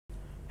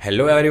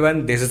Hello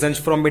everyone, this is Ansh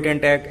from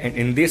Bitten and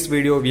in this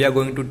video we are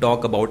going to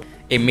talk about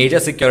a major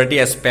security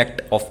aspect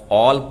of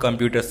all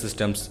computer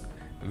systems,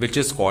 which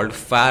is called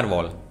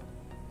firewall.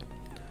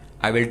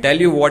 I will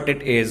tell you what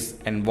it is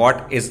and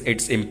what is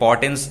its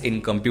importance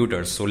in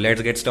computers. So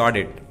let's get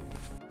started.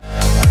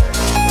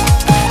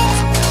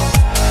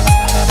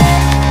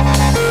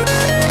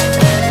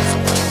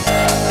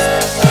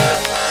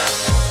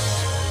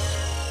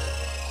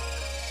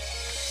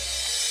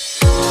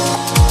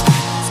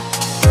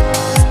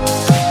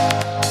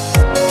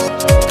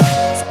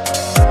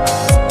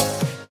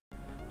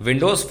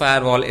 Windows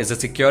Firewall is a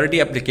security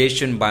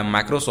application by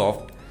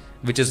Microsoft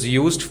which is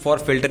used for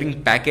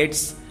filtering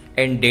packets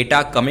and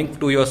data coming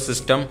to your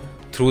system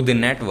through the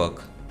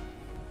network.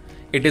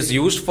 It is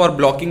used for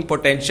blocking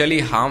potentially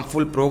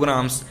harmful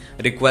programs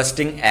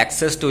requesting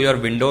access to your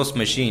Windows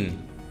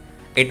machine.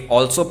 It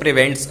also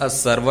prevents a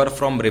server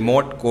from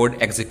remote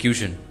code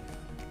execution.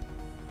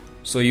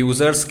 So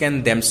users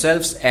can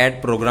themselves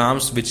add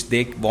programs which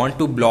they want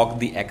to block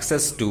the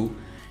access to,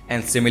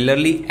 and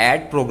similarly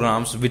add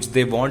programs which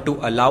they want to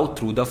allow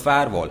through the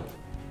firewall.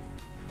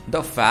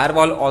 The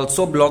firewall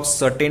also blocks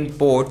certain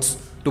ports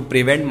to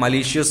prevent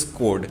malicious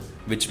code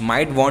which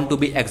might want to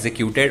be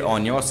executed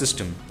on your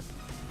system.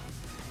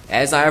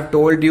 As I have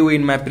told you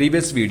in my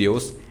previous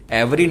videos,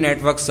 every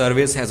network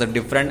service has a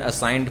different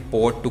assigned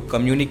port to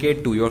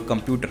communicate to your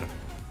computer.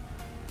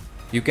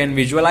 You can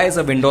visualize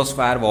a Windows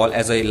firewall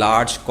as a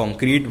large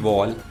concrete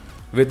wall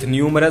with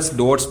numerous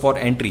doors for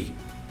entry.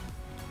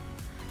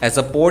 As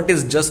a port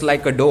is just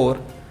like a door,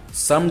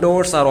 some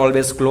doors are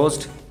always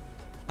closed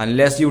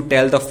unless you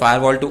tell the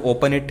firewall to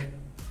open it.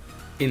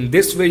 In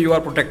this way you are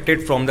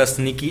protected from the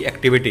sneaky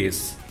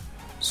activities.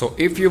 So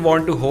if you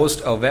want to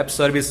host a web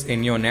service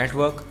in your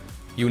network,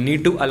 you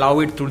need to allow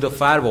it through the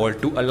firewall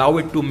to allow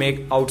it to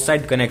make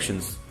outside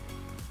connections.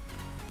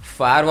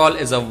 Firewall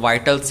is a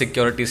vital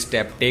security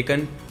step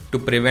taken to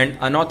prevent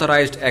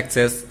unauthorized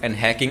access and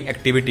hacking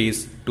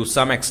activities to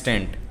some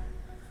extent.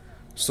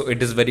 So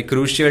it is very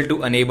crucial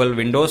to enable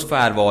Windows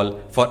Firewall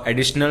for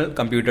additional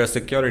computer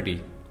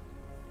security.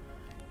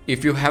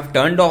 If you have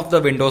turned off the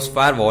Windows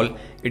Firewall,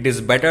 it is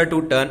better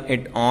to turn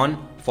it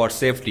on for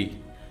safety.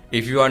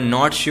 If you are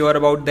not sure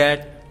about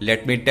that,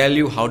 let me tell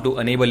you how to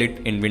enable it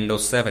in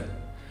Windows 7.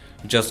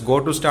 Just go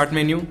to Start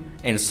menu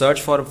and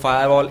search for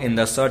Firewall in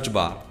the search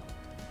bar.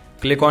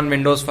 Click on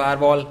Windows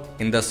Firewall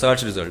in the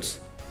search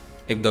results.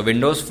 If the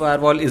Windows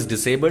Firewall is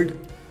disabled,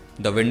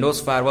 the Windows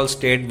Firewall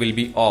state will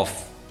be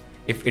off.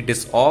 If it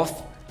is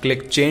off,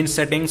 click Change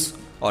Settings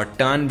or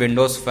turn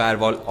Windows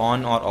Firewall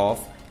on or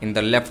off in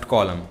the left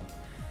column.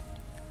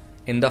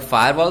 In the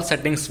Firewall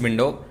Settings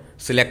window,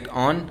 select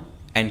On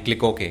and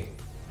click OK.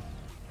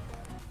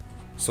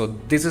 So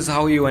this is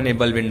how you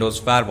enable Windows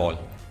Firewall.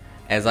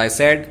 As I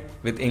said,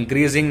 with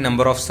increasing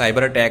number of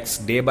cyber attacks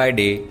day by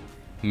day,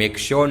 make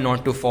sure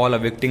not to fall a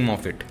victim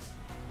of it.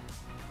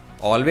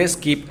 Always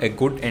keep a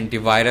good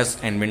antivirus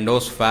and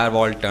Windows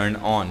Firewall turned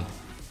on,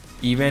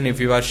 even if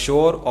you are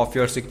sure of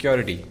your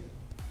security.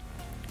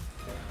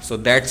 So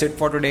that's it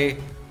for today.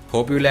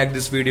 Hope you liked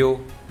this video.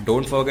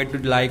 Don't forget to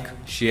like,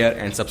 share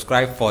and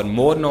subscribe for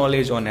more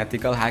knowledge on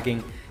ethical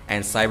hacking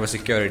and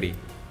cybersecurity.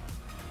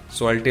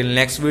 So until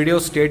next video,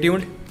 stay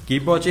tuned,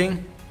 keep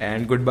watching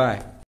and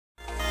goodbye.